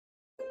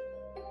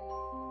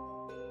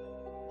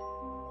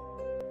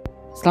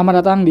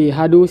Selamat datang di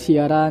Hadu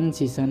Siaran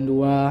Season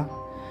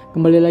 2.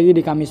 Kembali lagi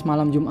di Kamis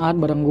malam Jumat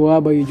bareng gua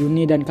Bayu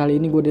Juni, dan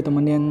kali ini gue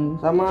ditemenin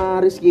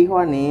sama Rizky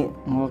Hwani.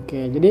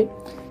 Oke, jadi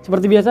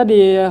seperti biasa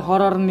di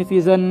Horror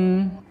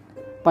Netizen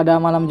pada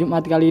malam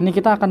Jumat kali ini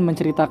kita akan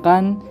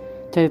menceritakan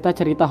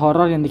cerita-cerita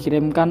horor yang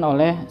dikirimkan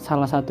oleh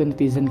salah satu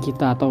netizen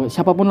kita, atau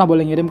siapapun lah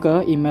boleh ngirim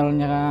ke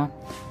emailnya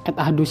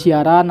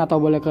 @hadusiaran, atau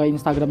boleh ke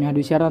Instagramnya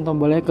Hadusiaran, atau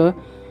boleh ke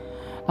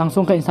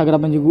langsung ke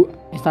Instagram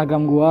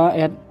gua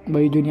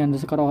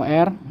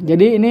 @bayujuni_or.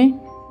 Jadi ini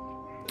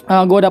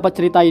gue dapat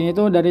cerita ini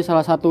tuh dari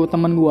salah satu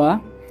temen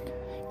gua.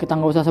 Kita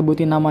nggak usah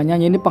sebutin namanya.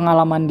 Ini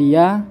pengalaman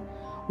dia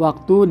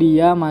waktu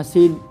dia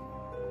masih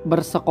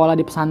bersekolah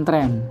di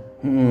pesantren.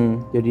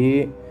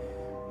 Jadi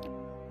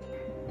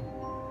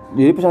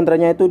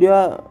pesantrennya itu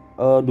dia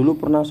dulu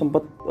pernah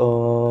sempet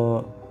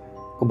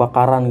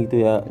kebakaran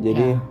gitu ya.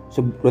 Jadi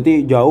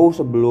berarti jauh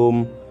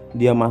sebelum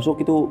dia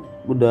masuk itu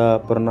udah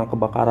pernah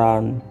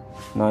kebakaran.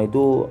 Nah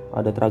itu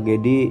ada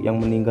tragedi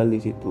yang meninggal di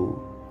situ.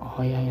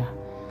 Oh iya.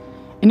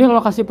 Ini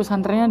lokasi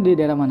pesantrennya di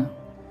daerah mana?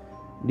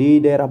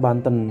 Di daerah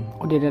Banten.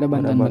 Oh, di daerah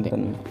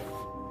Banten.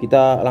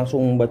 Kita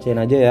langsung bacain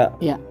aja ya.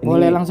 Iya,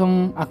 boleh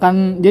langsung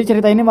jadi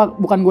cerita ini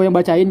bukan gue yang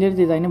bacain, jadi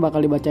cerita ini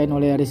bakal dibacain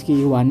oleh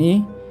Rizky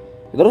Hwani.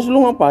 Terus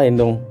lu ngapain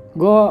dong?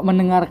 Gue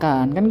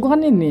mendengarkan. Kan gue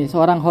kan ini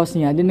seorang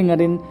hostnya, dia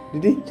dengerin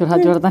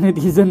curhat-curhatan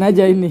netizen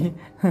aja ini.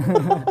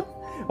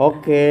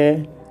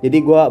 Oke. Jadi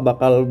gue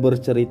bakal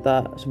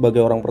bercerita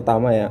sebagai orang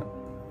pertama ya.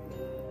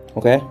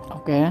 Oke.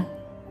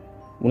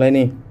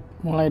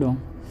 Mulai dong.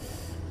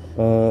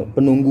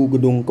 Penunggu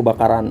gedung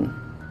kebakaran.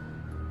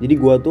 Jadi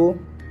gue tuh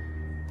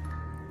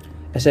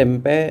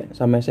SMP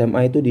sama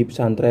SMA itu di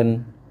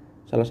pesantren,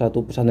 salah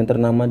satu pesantren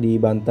ternama di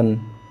Banten,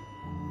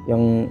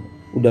 yang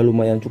udah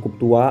lumayan cukup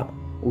tua.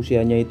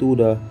 Usianya itu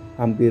udah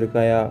hampir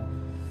kayak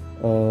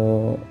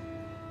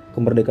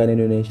kemerdekaan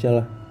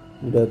Indonesia lah,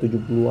 udah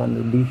 70-an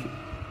lebih.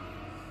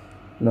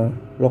 Nah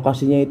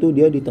lokasinya itu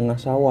dia di tengah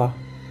sawah.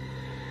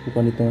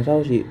 Bukan di tengah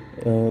sawah sih,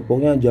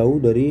 pokoknya jauh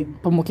dari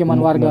pemukiman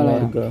warga lah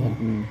ya.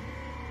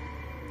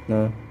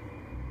 Nah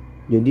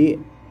jadi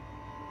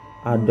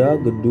ada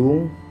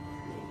gedung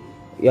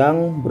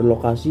yang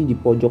berlokasi di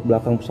pojok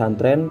belakang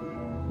pesantren,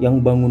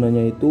 yang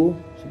bangunannya itu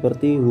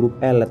seperti huruf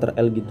L, letter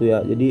L gitu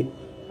ya. Jadi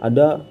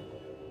ada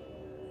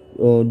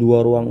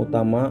dua ruang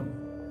utama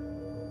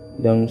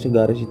yang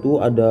segaris itu,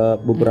 ada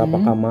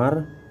beberapa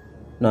kamar.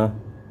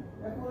 Nah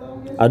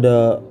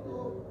ada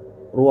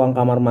ruang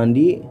kamar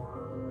mandi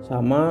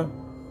sama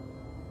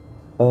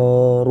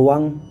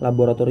ruang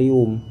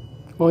laboratorium.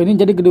 Oh, ini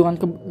jadi gedung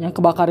yang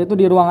kebakar itu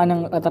di ruangan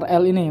yang letter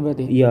L ini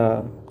berarti?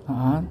 Iya.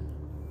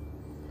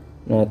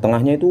 Nah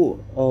tengahnya itu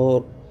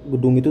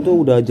gedung itu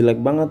tuh udah jelek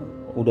banget,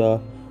 udah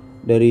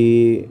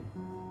dari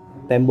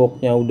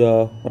temboknya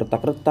udah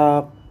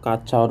retak-retak,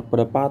 kaca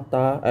udah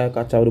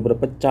pada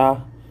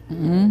pecah.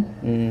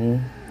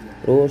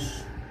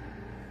 Terus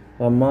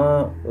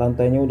sama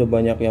lantainya udah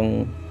banyak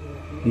yang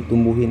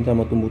ditumbuhin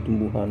sama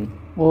tumbuh-tumbuhan.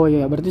 Oh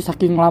iya, berarti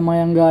saking lama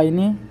yang enggak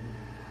ini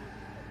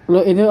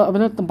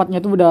tempatnya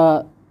tuh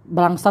udah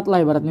belangsat lah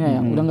ibaratnya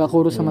ya, udah nggak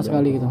kurus sama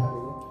sekali gitu.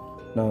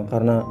 Nah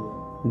karena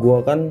gua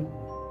kan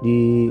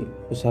di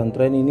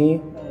pesantren ini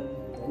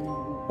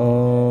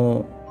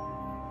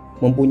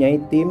mempunyai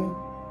tim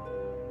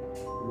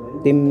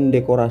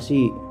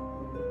dekorasi.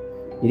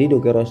 Jadi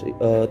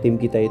tim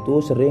kita itu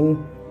sering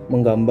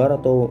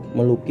menggambar atau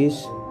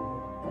melukis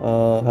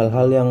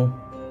hal-hal yang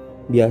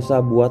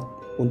biasa buat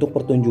untuk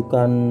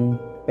pertunjukan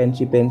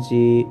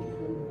pensi-pensi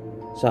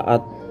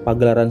saat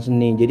pagelaran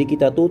seni. Jadi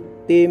kita tuh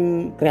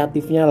tim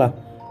kreatifnya lah,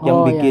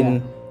 yang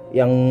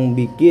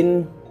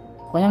bikin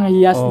pokoknya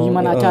ngehias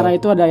gimana acara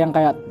itu, ada yang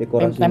kayak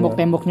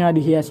tembok-temboknya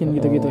dihiasin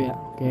gitu-gitu ya.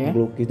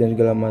 Lukis dan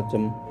segala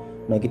macam.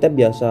 Nah kita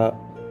biasa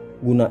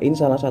gunain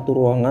salah satu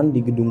ruangan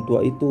di gedung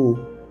tua itu.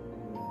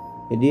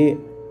 Jadi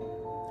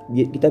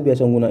kita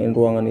biasa gunain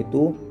ruangan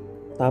itu,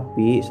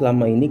 tapi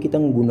selama ini kita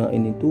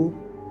nggunain itu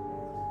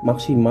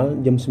maksimal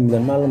jam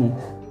 9 malam.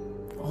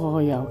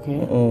 Oh ya,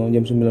 oke.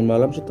 Jam 9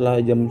 malam,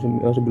 sebelum jam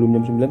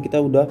 9 kita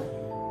udah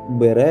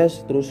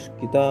beres, terus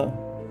kita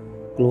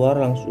keluar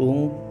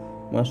langsung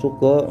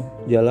masuk ke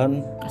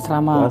jalan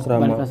asrama.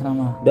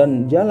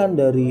 Dan jalan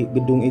dari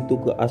gedung itu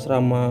ke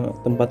asrama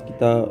tempat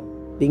kita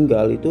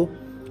tinggal itu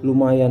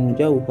lumayan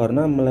jauh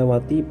karena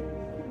melewati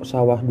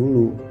sawah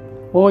dulu.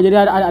 Oh,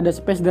 jadi ada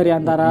space dari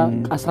antara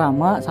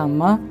asrama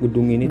sama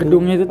gedungnya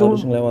itu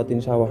harus ngelewatin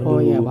sawah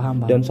dulu. Iya,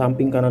 paham. Dan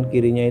samping kanan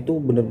kirinya itu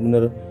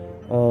bener-bener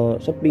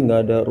sepi,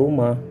 nggak ada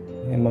rumah,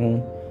 emang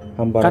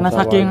hamparan karena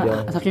sawah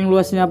aja. saking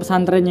luasnya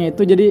pesantrennya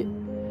itu, jadi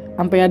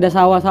sampai ada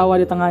sawah-sawah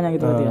di tengahnya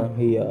gitu berarti ya.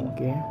 Iya.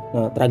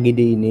 Nah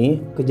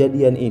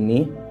kejadian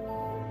ini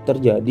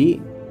terjadi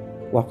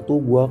waktu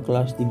gua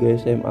kelas 3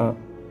 SMA,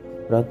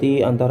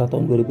 berarti antara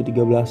tahun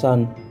 2013-an.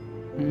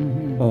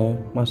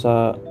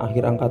 Masa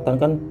akhir angkatan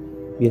kan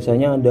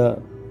biasanya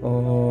ada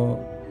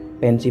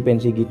pensi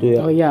gitu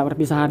ya. Oh iya,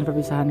 perpisahan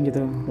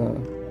gitu. Nah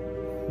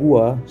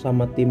gua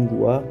sama tim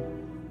gua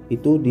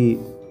itu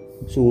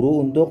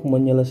disuruh untuk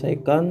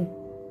menyelesaikan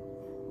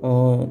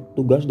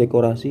tugas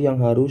dekorasi yang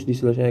harus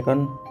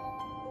diselesaikan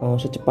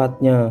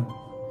secepatnya.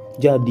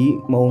 Jadi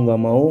mau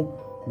nggak mau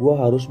gue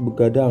harus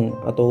begadang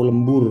atau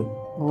lembur.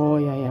 Oh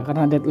ya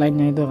karena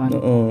deadline-nya itu kan.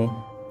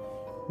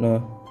 Nah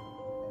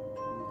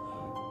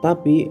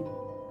tapi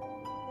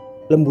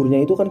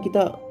lemburnya itu kan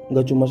kita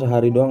nggak cuma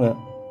sehari doang ya,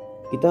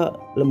 kita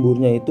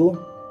lemburnya itu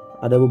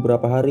ada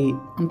beberapa hari,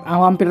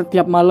 Hampir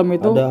tiap malam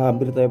itu. ada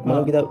hampir tiap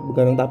malam kita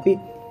begadang. Tapi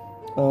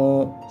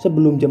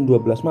sebelum jam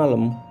 12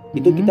 malam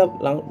itu kita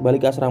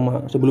balik ke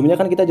asrama. Sebelumnya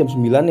kan kita jam 9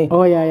 nih.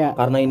 Oh ya.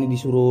 Karena ini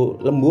disuruh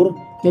lembur,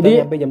 Jadi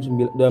kita sampai jam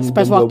 9 dan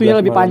space jam waktunya 12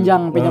 lebih malam.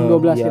 panjang sampai jam 12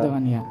 iya. gitu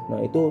kan ya. Nah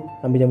itu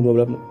sampai jam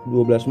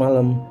 12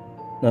 malam.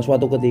 Nah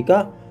suatu ketika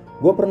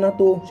gue pernah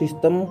tuh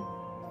sistem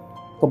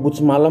kebut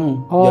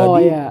semalam.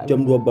 Jadi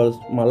jam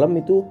 12 malam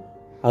itu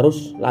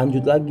harus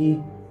lanjut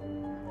lagi.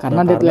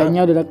 Karena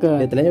deadline-nya udah deket.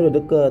 Deadline-nya udah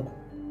deket.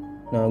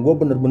 Nah gue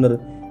bener-bener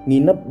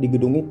nginep di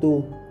gedung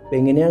itu.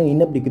 Pengennya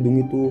nginep di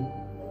gedung itu.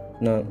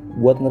 Nah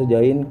buat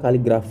ngerjain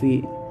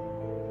kaligrafi.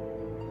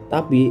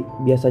 Tapi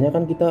biasanya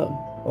kan kita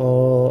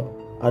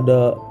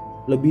ada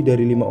lebih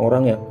dari 5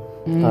 orang ya.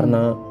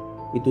 Karena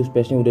itu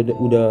space-nya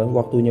udah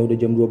waktunya udah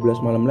jam 12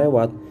 malam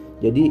lewat.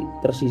 Jadi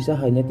tersisa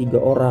hanya 3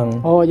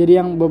 orang. Oh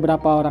jadi yang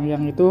beberapa orang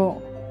yang itu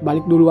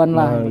balik duluan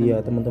lah. Nah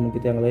iya, teman-teman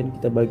kita yang lain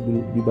kita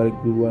balik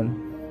duluan.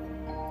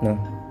 Nah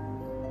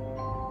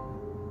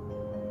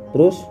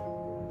terus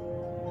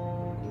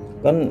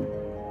kan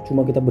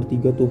cuma kita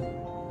bertiga tuh.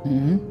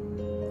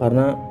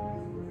 Karena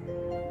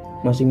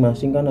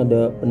masing-masing kan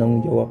ada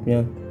penanggung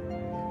jawabnya.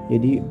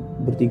 Jadi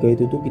bertiga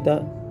itu tuh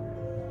kita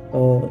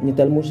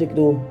nyetel musik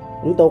tuh.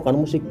 Lu tahu kan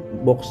musik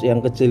box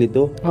yang kecil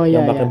itu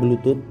yang pakai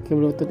Bluetooth. Kayak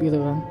Bluetooth gitu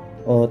kan.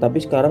 Tapi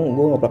sekarang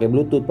gue nggak pakai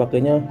Bluetooth,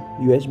 pakainya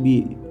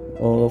USB,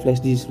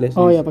 flash disk.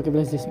 Oh ya pakai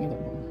flash disk gitu.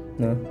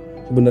 Nah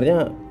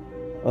sebenarnya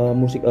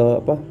musik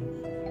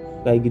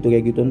kayak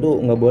gitu tuh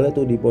nggak boleh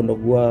tuh di pondok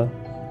gue.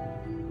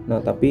 Nah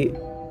tapi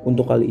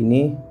untuk kali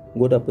ini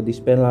gue dapet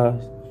dispen lah,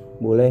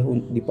 boleh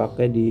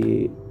dipakai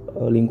di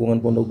lingkungan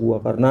pondok gue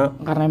karena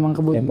emang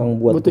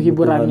buat butuh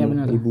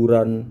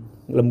hiburan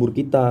lembur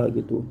kita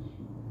gitu.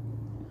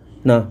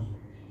 Nah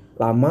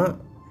lama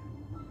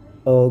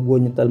gue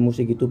nyetel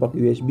musik itu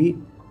pakai USB,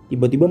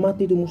 tiba-tiba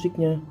mati tuh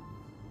musiknya.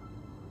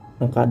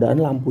 Nah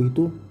keadaan lampu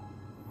itu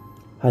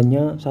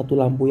hanya satu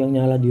lampu yang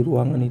nyala di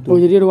ruangan itu. Oh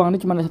jadi ruangan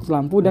itu cuma ada satu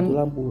lampu dan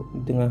lampu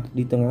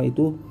di tengah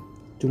itu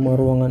cuma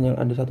ruangan yang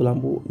ada satu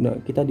lampu. Nah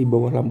kita di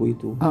bawah lampu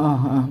itu.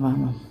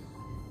 Paham.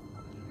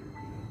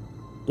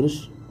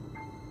 Terus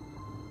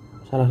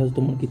salah satu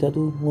teman kita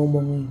tuh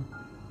ngomong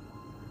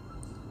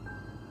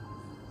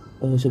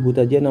nih, sebut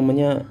aja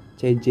namanya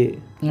CJ.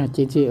 Ya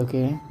CJ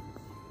oke.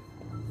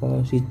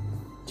 Si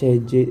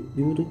CJ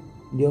itu tuh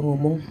dia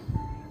ngomong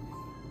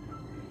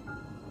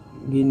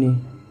gini,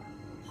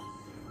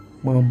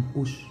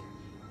 mampus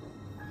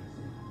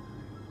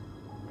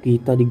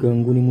kita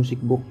diganggu nih, musik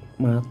box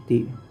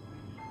mati.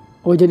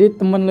 Oh jadi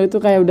temen lo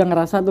itu kayak udah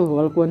ngerasa tuh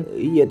walaupun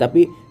iya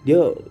tapi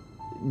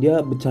dia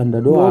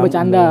bercanda doang. Oh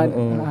bercanda.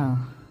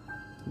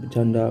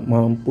 Bercanda,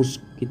 mampus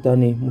kita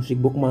nih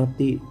musik box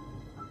mati,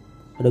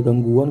 ada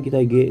gangguan kita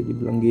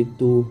dibilang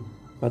gitu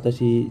kata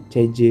si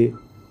CJ.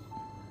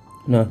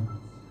 Nah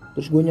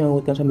terus gue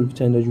nyaut kan sambil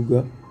bercanda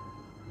juga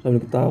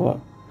sambil ketawa.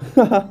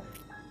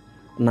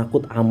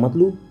 Penakut amat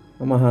lu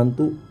sama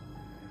hantu,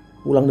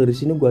 pulang dari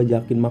sini gue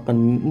ajakin makan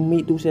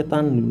mie tuh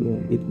setan,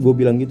 gue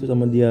bilang gitu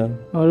sama dia.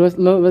 Oh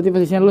lo berarti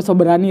posisinya lo so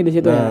berani di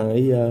situ. Nah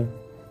iya.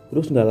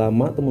 Terus nggak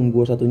lama temen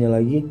gue satunya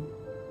lagi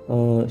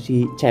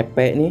si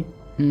Cepe nih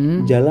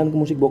jalan ke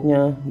musik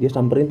boxnya, dia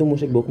samperin tuh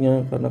musik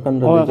boxnya karena kan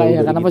karena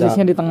kita.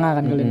 Posisinya di tengah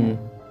kan kalian.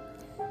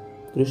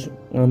 Terus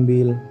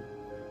ngambil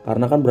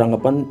karena kan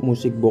beranggapan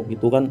musik box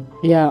itu kan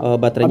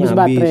baterainya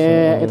habis.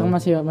 Itu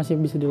masih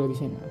bisa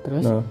dilogisin.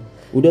 Terus nah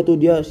udah tuh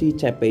dia si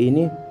CP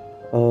ini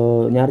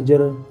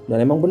nyarger dan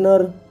emang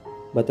bener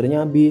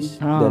baterainya habis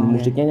dan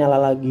musiknya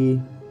nyala lagi.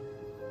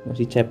 Nah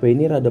si CP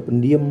ini rada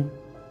pendiam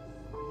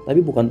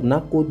tapi bukan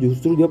penakut,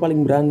 justru dia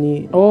paling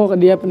berani. Oh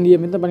dia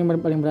pendiam itu paling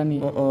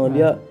berani.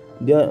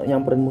 Dia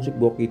nyamperin musik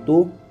box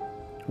itu,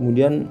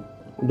 kemudian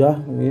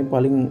udah ini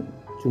paling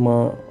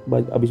cuma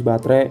habis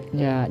baterai.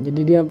 Ya,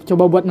 jadi dia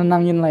coba buat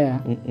nenangin lah ya.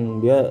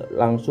 Dia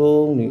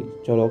langsung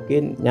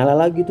dicolokin, nyala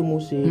lagi tuh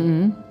musik.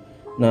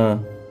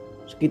 Nah,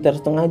 sekitar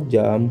setengah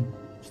jam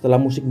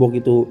setelah musik box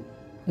itu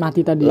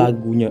mati tadi.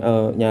 Lagunya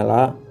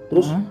nyala,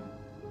 terus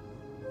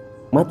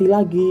mati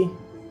lagi.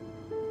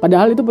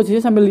 Padahal itu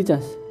posisinya sambil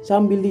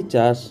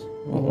dicas.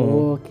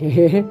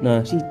 Oke.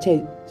 Nah, si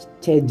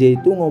CJ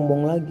itu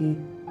ngomong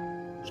lagi.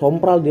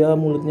 Sompral dia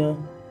mulutnya.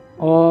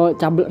 Oh,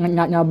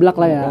 nyablak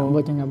lah ya,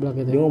 bocah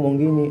nyablak gitu. Dia ngomong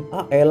gini,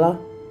 elah,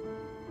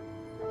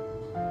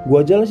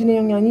 gua aja lah sini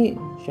yang nyanyi,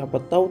 siapa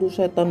tahu tuh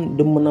setan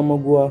demen sama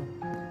gua.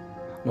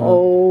 Nah,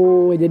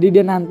 jadi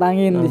dia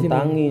nantangin di sini.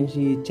 Nantangin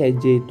si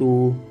CJ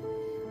itu,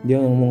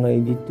 dia ngomong kayak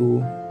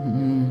gitu.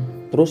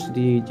 Terus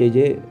di CJ,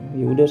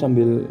 ya udah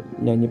sambil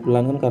nyanyi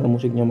pelan kan karena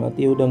musiknya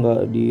mati, udah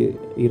nggak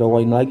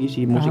diirawain lagi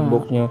si musik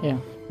boxnya.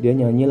 Dia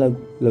nyanyi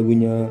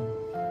lagunya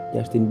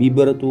Justin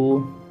Bieber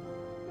tuh.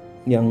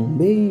 yang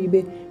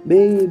baby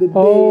baby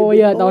Oh baby,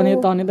 iya, tahun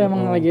itu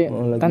emang lagi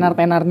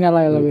tenar-tenarnya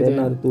lah lagu itu ya.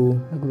 tenar tuh.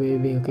 Lagu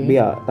Baby, oke.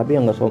 Tapi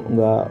yang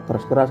nggak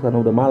keras-keras karena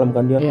udah malam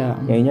kan dia.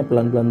 Iya. Nyanyinya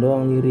pelan-pelan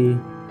doang lirik.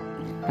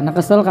 Karena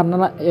kesel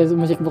karena ya,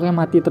 musik boxnya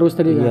mati terus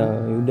tadi kan. Iya,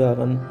 udah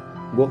kan.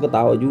 Gua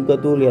ketawa juga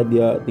tuh lihat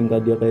dia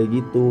tingkah dia kayak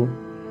gitu.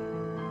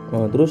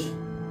 Terus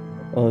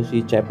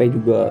si CP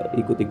juga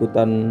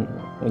ikut-ikutan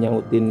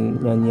nyautin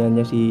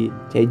nyanyiannya si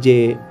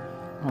CJ.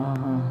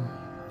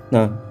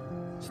 Nah,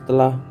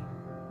 setelah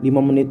 5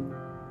 menit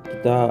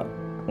kita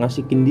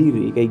ngasihin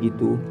diri kayak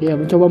gitu. Iya,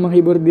 mencoba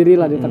menghibur diri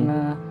lah di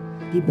tengah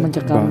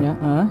mencekamnya.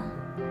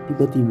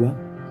 Tiba-tiba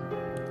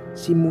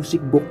si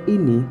musik box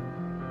ini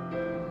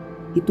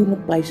itu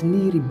ngeplay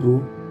sendiri,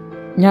 bro.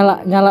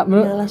 Nyala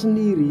bro. Nyala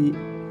sendiri.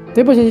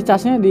 Tapi posisi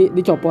casnya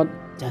dicopot.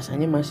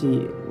 Casanya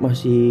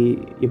masih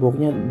ya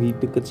pokoknya di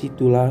deket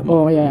situ lah.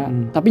 Oh iya.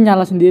 Tapi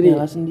nyala sendiri.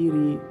 Nyala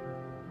sendiri.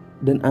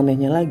 Dan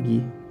anehnya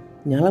lagi,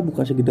 nyala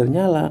bukan sekedar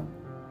nyala.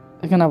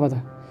 Kenapa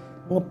tuh?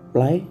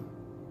 Ngeplay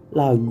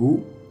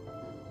lagu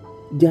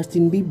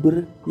Justin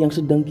Bieber yang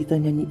sedang kita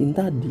nyanyiin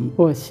tadi.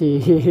 Oh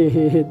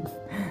shit.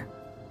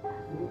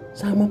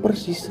 Sama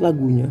persis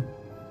lagunya.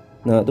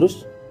 Nah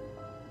terus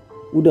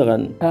udah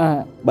kan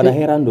pada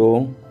heran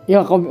dong.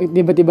 Ya kok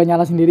tiba-tiba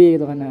nyala sendiri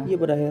gitu kan ya. Iya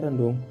pada heran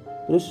dong.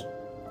 Terus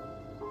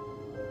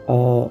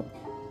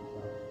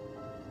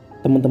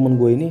teman-teman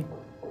gue ini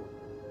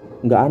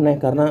nggak aneh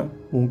karena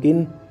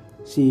mungkin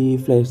si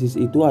flash disk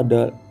itu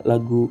ada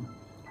lagu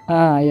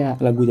iya.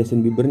 Lagu Justin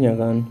Biebernya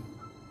kan.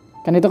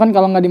 Kan itu kan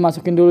kalau nggak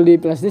dimasukin dulu di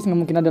flash disk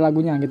nggak mungkin ada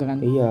lagunya gitu kan.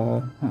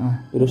 Iya.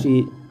 Terus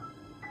si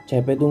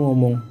CP tuh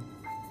ngomong,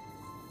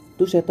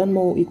 tuh setan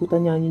mau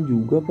ikutan nyanyi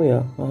juga apa ya?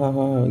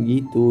 Hahaha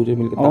gitu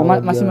sambil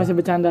ketawa. Masih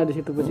bercanda di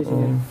situ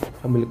posisinya.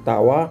 Sambil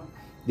ketawa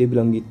dia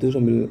bilang gitu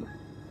sambil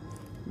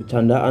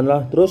bercandaan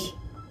lah. Terus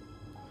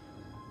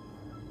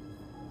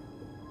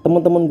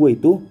teman-teman gue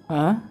itu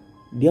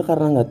dia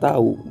karena nggak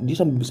tahu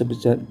dia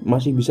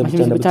masih bisa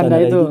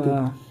bercanda itu.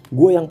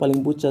 Gue yang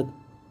paling pucat.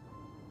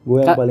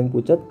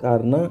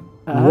 Karena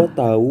gue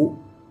tahu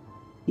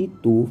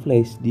itu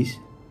flash disk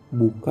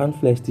bukan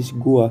flash disk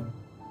gue.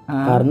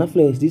 Karena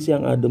flash disk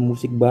yang ada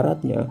musik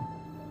baratnya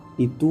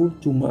itu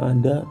cuma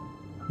ada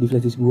di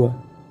flash disk gue.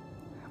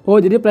 Oh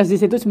jadi flash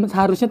disk itu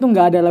seharusnya tuh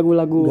nggak ada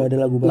lagu-lagu. Nggak ada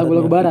lagu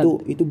barat.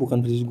 Itu bukan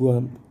flash disk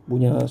gue,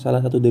 punya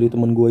salah satu dari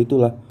teman gue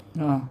itulah.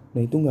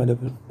 Nah itu nggak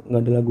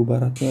ada lagu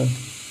baratnya.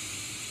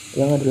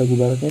 Yang ada lagu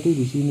baratnya tuh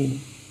di sini.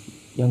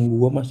 Yang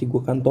masih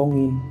gue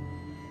kantongin.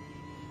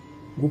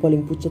 Gue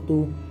paling pucat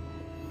tuh.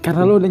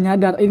 Karena lo udah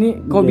nyadar ini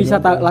kok bisa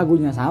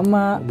lagunya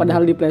sama,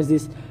 padahal di flash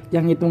disk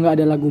yang itu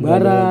nggak ada lagu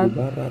barat.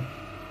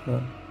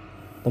 Nah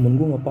temen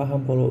gue nggak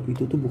paham kalau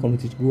itu tuh bukan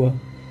flash disk gue.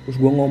 Terus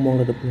gue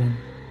ngomong ke depan,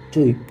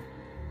 cuy,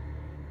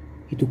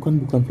 itu kan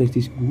bukan flash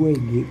disk gue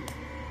gitu.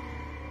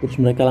 Terus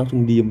mereka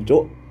langsung diem,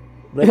 cok.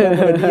 Mereka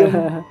pada diem,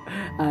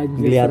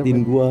 ngeliatin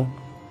gue.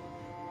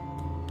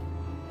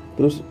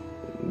 Terus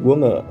gue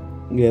nggak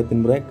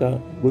ngeliatin mereka,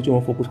 gue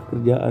cuma fokus ke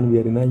kerjaan,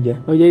 biarin aja.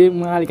 Oh jadi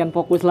mengalihkan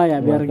fokus lah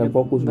ya, biar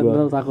fokus gue.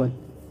 Takut.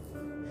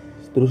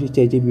 Terus si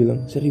CC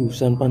bilang,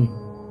 seriusan pan?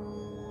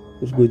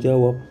 Terus gue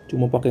jawab,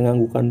 cuma pakai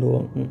nganggukan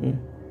doang.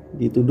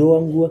 Gitu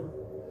doang gue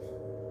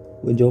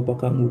jawab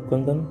pakai nganggukan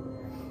kan.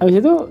 Habis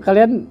itu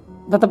kalian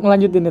tetap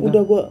ngelanjutin itu?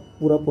 Udah gue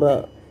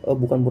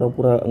bukan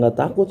pura-pura nggak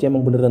takut sih,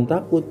 emang beneran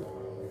takut.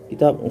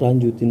 Kita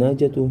lanjutin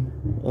aja tuh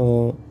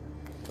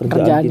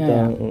kerjaan kita.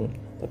 Ya?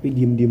 Tapi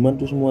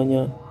diem-dieman tuh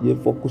semuanya, dia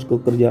fokus ke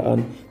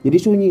kerjaan. Jadi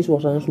sunyi,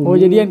 suasana sunyi. Oh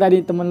jadi yang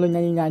tadi temen lu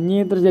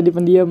nyanyi-nyanyi terus jadi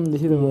pendiam di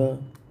situ. Iya,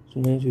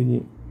 semuanya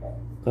sunyi.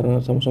 Karena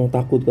sama-sama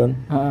takut kan.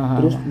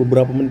 Terus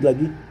beberapa menit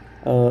lagi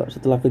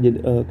setelah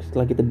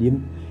kita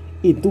diem,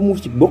 itu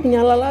musik box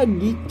nyala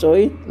lagi,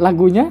 coy.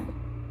 Lagunya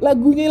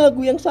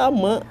lagu yang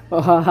sama.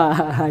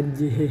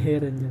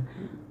 Anjir.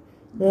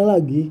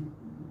 Nyala lagi.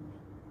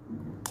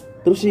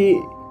 Terus si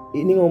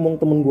ini ngomong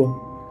temen gue,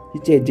 si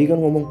CJ kan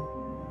ngomong,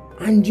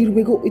 anjir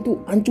bego, itu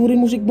hancurin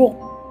musik box.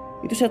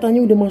 Itu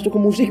setannya udah masuk ke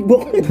musik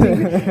box.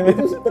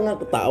 Itu setengah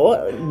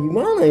ketawa,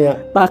 gimana ya?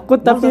 Takut.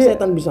 Masa tapi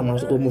setan bisa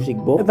masuk ke musik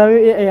box?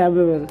 Tapi iya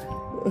bener.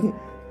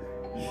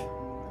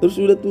 Terus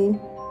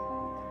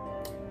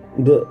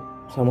udah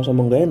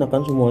sama-sama nggak enak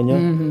kan semuanya.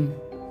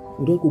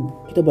 Udah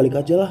kita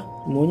balik aja lah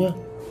semuanya.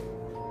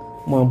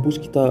 Mampus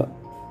kita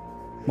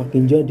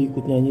makin jadi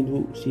ikut nyanyi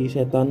dulu si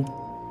setan.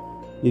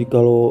 Jadi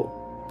kalau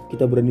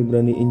kita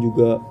berani-beraniin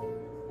juga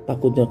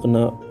takutnya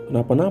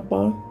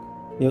kenapa-napa,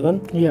 ya kan?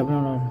 Iya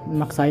benar.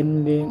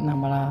 Maksain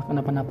malah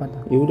kenapa-napa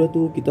tuh. Ya udah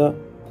tuh kita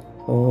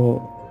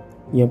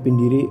nyiapin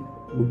diri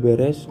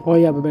beberes. Oh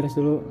iya beberes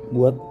dulu.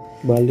 Buat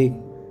balik.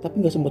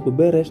 Tapi nggak sempat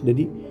beberes.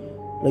 Jadi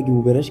lagi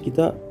beberes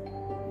kita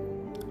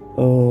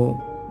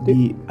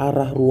di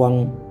arah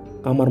ruang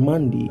kamar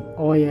mandi.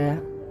 Oh iya.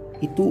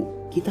 Itu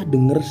kita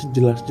dengar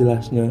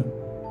sejelas-jelasnya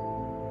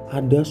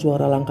ada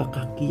suara langkah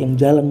kaki yang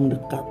jalan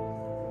mendekat.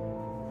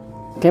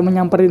 Kayak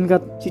menyamperin ke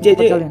si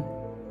CJ.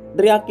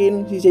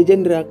 Teriakin, si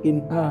CJ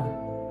teriakin.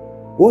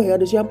 Woi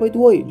ada siapa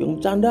itu woi, jangan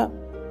bercanda.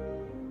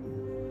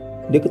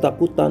 Dia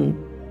ketakutan.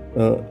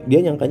 Dia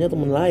nyangkanya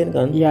temen lain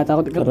kan. Iya,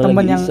 takut Karena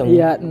temen lagi yang iseng.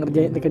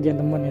 kerjaan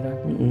temen gitu.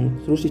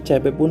 Terus si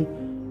CP pun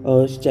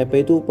si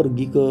CP itu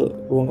pergi ke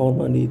ruang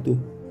kamar mandi itu,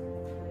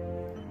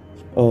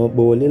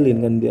 bawa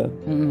lilin kan dia,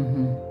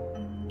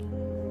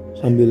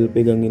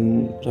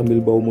 sambil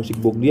bawa musik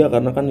box dia,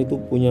 karena kan itu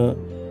punya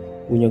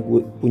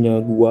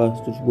gua,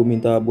 terus gue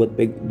minta buat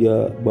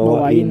dia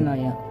bawain lah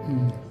ya.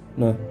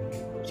 Nah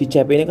si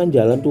CP ini kan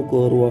jalan tuh ke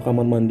ruang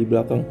kamar mandi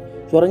belakang,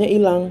 suaranya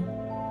hilang,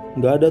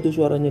 nggak ada tuh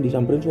suaranya,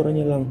 disamperin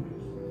suaranya hilang.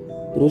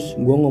 Terus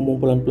gue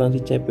ngomong pelan-pelan, si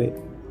CP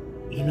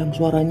hilang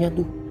suaranya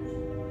tuh,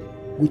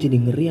 gue jadi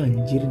ngeri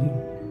anjir nih.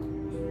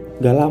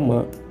 Gak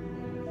lama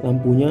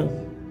lampunya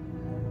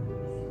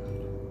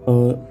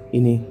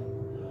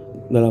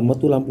gak lama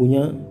tuh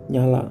lampunya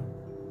nyala,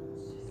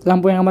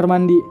 Lampu yang kamar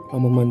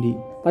mandi.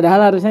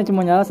 Padahal harusnya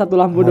cuma nyala satu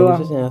lampu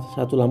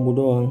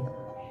doang.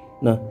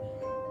 Nah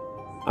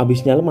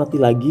abis nyala mati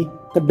lagi,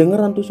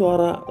 kedengeran tuh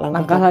suara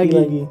langkah kaki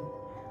lagi.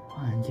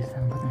 Anjir,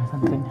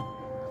 santrinya.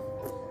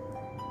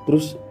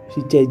 Terus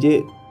si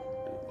CJ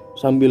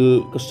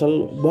sambil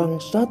kesel,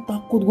 bangsat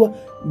takut gua,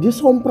 dia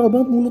sompral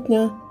banget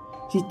mulutnya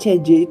si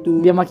CJ itu.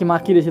 Dia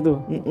maki-maki di situ.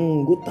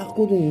 Gue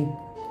takut nih.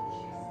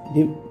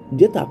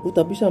 Dia takut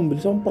tapi sambil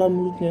sompral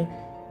mulutnya.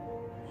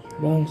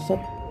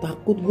 Bangsat,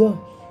 takut gua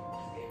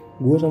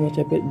sama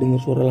CP denger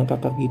suara langkah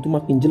kaki itu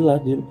makin jelas,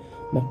 dia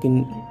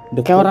makin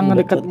dekat. Kayak orang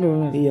ngedekat gitu.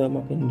 Iya,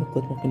 makin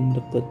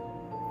dekat.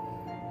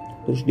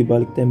 Terus di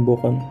balik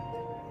tembok kan,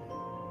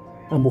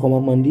 lampu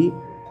kamar mandi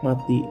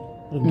mati,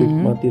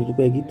 redup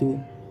kayak gitu.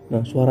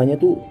 Nah suaranya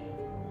tuh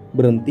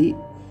berhenti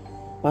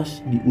pas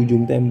di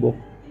ujung tembok.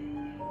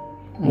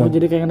 Nah,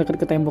 jadi kayak deket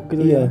ke tembok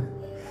gitu. Iya. Ya?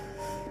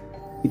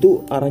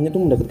 Itu arahnya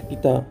tuh mendekat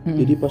ke kita.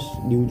 Jadi pas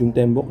di ujung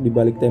tembok, di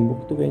balik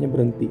tembok itu kayaknya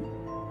berhenti.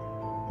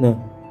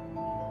 Nah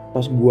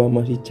pas gua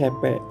masih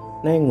capek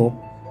nengok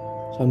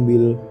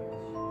sambil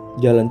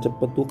jalan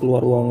cepet tuh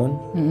keluar ruangan,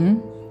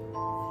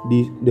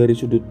 dari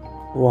sudut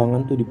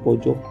ruangan tuh di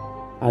pojok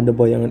ada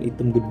bayangan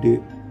hitam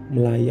gede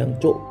melayang,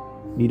 cok,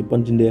 di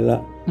depan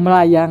jendela.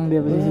 Melayang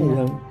dia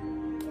posisinya.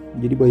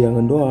 Jadi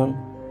bayangan doang.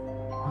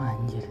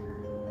 Anjir.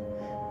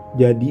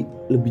 Jadi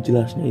lebih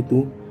jelasnya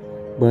itu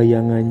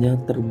bayangannya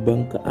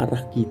terbang ke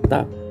arah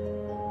kita,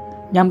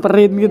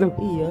 nyamperin gitu.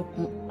 Iya.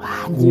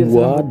 Anjir.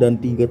 Gua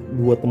dan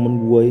dua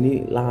temen gua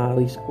ini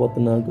lari sekuat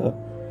tenaga.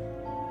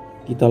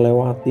 Kita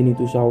lewatin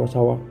itu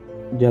sawah-sawah,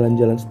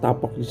 jalan-jalan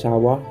setapak di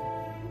sawah,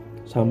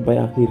 sampai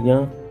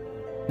akhirnya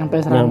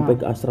nyampe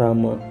ke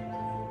asrama.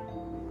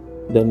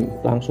 Dan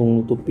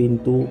langsung nutup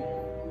pintu,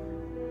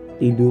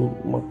 tidur,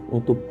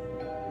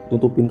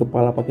 tutupin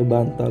kepala pakai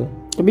bantal.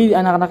 Tapi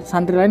anak-anak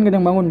santri lain gak ada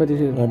yang bangun berarti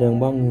sih? Gak ada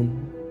yang bangun.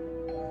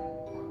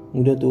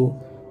 Udah tuh.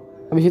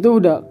 Habis itu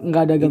udah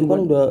nggak ada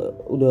gangguan. Itu kan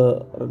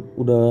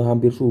udah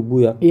hampir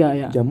subuh ya.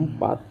 Iya. Jam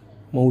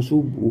 4 mau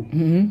subuh.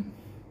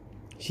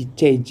 Si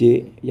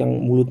CJ yang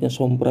mulutnya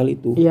sompral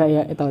itu.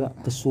 Iya tahu.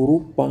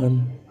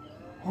 Kesurupan.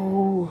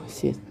 Oh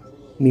shit.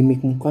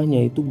 Mimik mukanya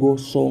itu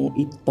gosong,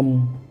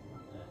 hitam.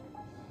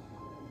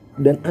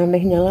 Dan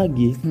anehnya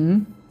lagi,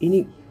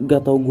 ini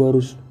gak tahu gue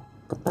harus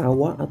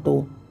ketawa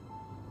atau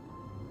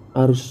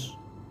harus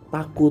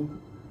takut.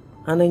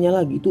 Anehnya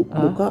lagi itu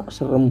muka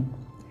serem,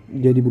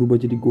 jadi berubah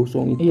jadi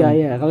gosong hitam.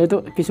 Iya, kalau itu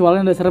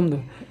visualnya udah serem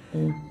tuh.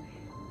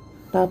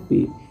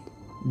 Tapi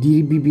di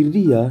bibir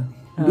dia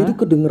itu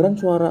kedengeran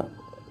suara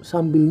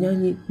sambil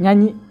nyanyi.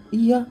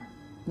 Iya,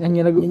 nyanyi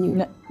lagu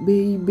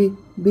baby.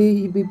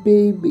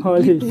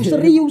 Holy Itu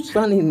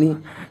seriusan ini.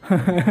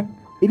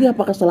 Ini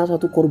apakah salah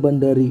satu korban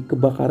dari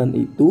kebakaran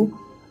itu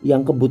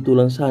yang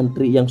kebetulan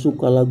santri yang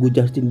suka lagu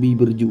Justin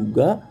Bieber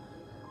juga?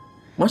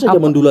 Masa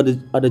zaman dulu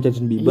ada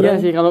Justin Bieber? Iya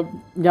sih, kalau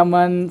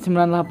zaman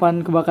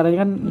 98 kebakarannya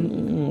kan.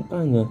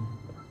 Makanya.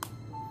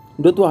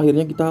 Udah tuh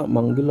akhirnya kita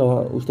manggil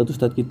lah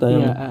ustadz-ustadz kita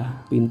yang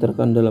pinter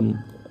kan dalam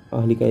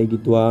ahli kayak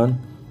gituan.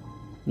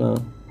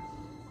 Nah,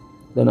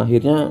 dan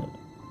akhirnya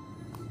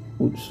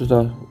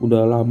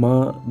udah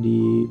lama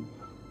di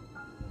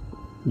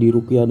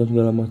ruqyah dan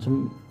segala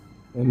macam,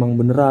 emang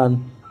beneran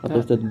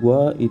kata ustadz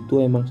gua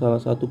itu emang salah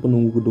satu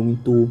penunggu gedung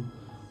itu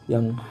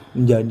yang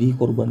menjadi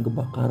korban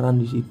kebakaran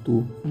di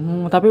situ.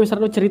 Tapi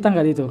ustadz lu cerita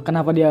nggak itu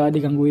kenapa dia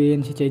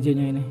digangguin si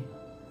CJ-nya ini?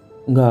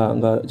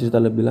 Nggak cerita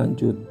lebih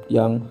lanjut.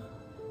 Yang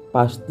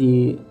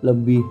pasti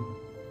lebih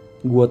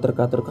gua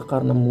terka-terka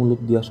karena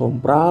mulut dia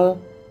sompral,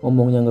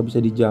 ngomongnya nggak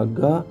bisa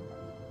dijaga.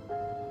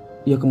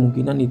 Ya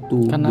kemungkinan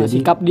itu karena jadi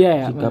sikap dia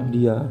ya.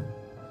 Dia.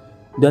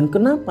 Dan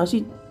kenapa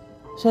sih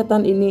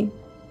setan ini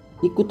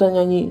ikutan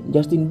nyanyi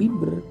Justin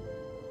Bieber?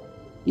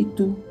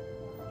 Itu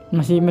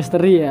masih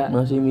misteri ya.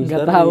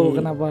 Nggak tahu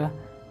kenapa.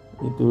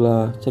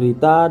 Itulah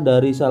cerita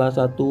dari salah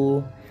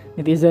satu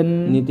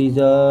netizen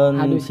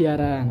adu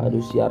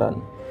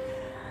siaran.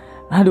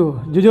 Aduh,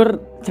 jujur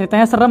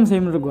ceritanya serem sih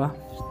menurut gua.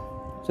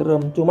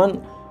 Serem, cuman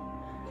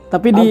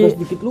tapi agak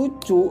sedikit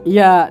lucu.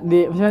 Iya,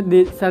 misalnya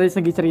dari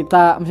segi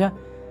cerita,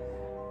 misalnya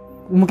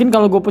mungkin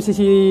kalau gue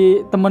posisi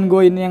temen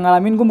gue ini yang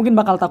ngalamin, gue mungkin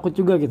bakal takut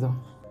juga gitu.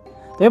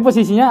 Tapi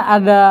posisinya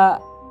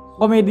ada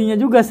komedinya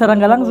juga secara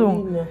nggak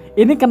langsung. komedinya.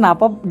 Ini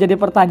kenapa jadi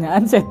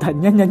pertanyaan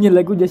setannya nyanyi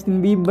lagu Justin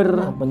Bieber?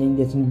 Kenapa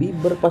nyanyi Justin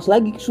Bieber pas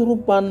lagi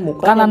kesurupan,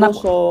 mukanya Kan anak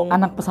gosong.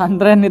 anak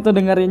pesantren itu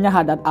dengerinnya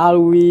Haddad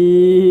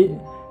Alwi,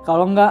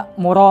 kalau nggak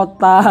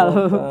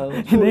Murotal.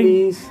 Ini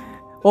Sulis.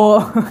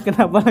 oh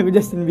kenapa lagu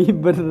Justin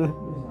Bieber?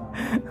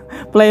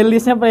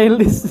 Playlist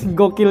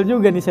gokil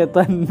juga nih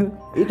setan.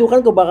 Itu kan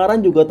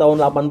kebakaran juga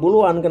tahun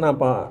 80-an,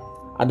 kenapa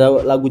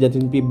ada lagu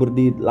Justin Bieber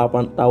di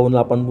tahun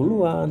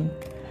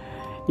 80-an?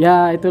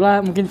 Ya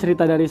itulah mungkin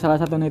cerita dari salah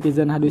satu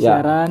netizen Hadu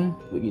Ya. Siaran.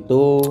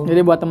 Begitu.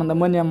 Jadi buat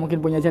teman-teman yang mungkin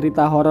punya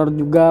cerita horor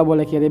juga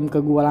boleh kirim ke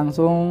gua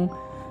langsung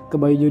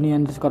ke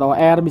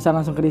 @bayujuni_or, bisa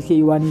langsung ke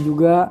Rizky Iwani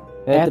juga.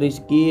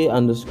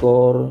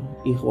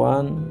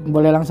 @rizky_ikhwan.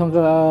 Boleh langsung ke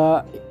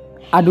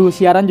Adu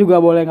Siaran juga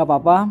boleh, nggak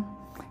apa-apa.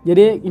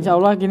 Jadi insya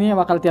Allah gini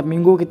bakal tiap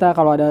minggu kita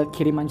kalau ada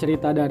kiriman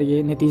cerita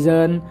dari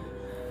netizen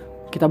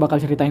kita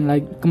bakal ceritain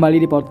lagi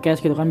kembali di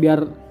podcast gitu kan,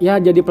 biar ya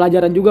jadi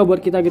pelajaran juga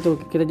buat kita gitu,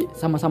 kita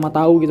sama-sama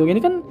tahu gitu.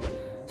 Ini kan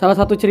salah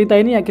satu cerita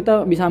ini ya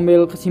kita bisa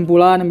ambil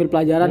kesimpulan, ambil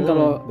pelajaran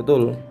kalau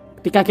Betul.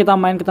 ketika kita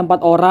main ke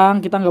tempat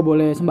orang kita nggak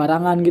boleh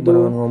sembarangan gitu,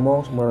 Sembarangan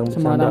ngomong, sembarangan bercanda.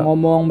 sembarang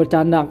ngomong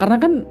bercanda, karena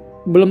kan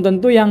belum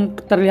tentu yang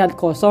terlihat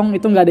kosong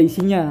itu nggak ada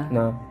isinya.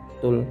 Nah,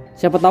 betul.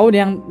 Siapa tahu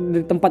yang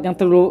di tempat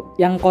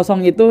yang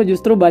kosong itu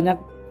justru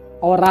banyak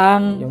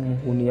orang Yang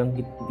penghuni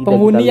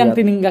penghuni yang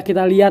kita lihat. nggak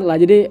kita lihat lah.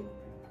 Jadi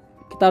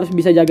kita harus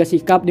bisa jaga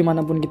sikap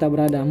dimanapun kita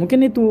berada.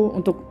 Mungkin itu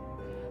untuk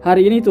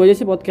hari ini, itu aja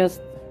sih podcast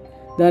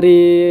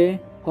dari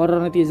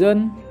Horror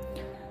Netizen.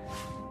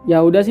 Ya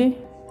udah sih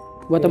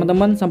buat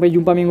teman-teman, sampai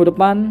jumpa minggu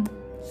depan.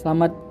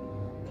 Selamat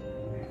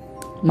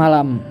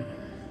malam.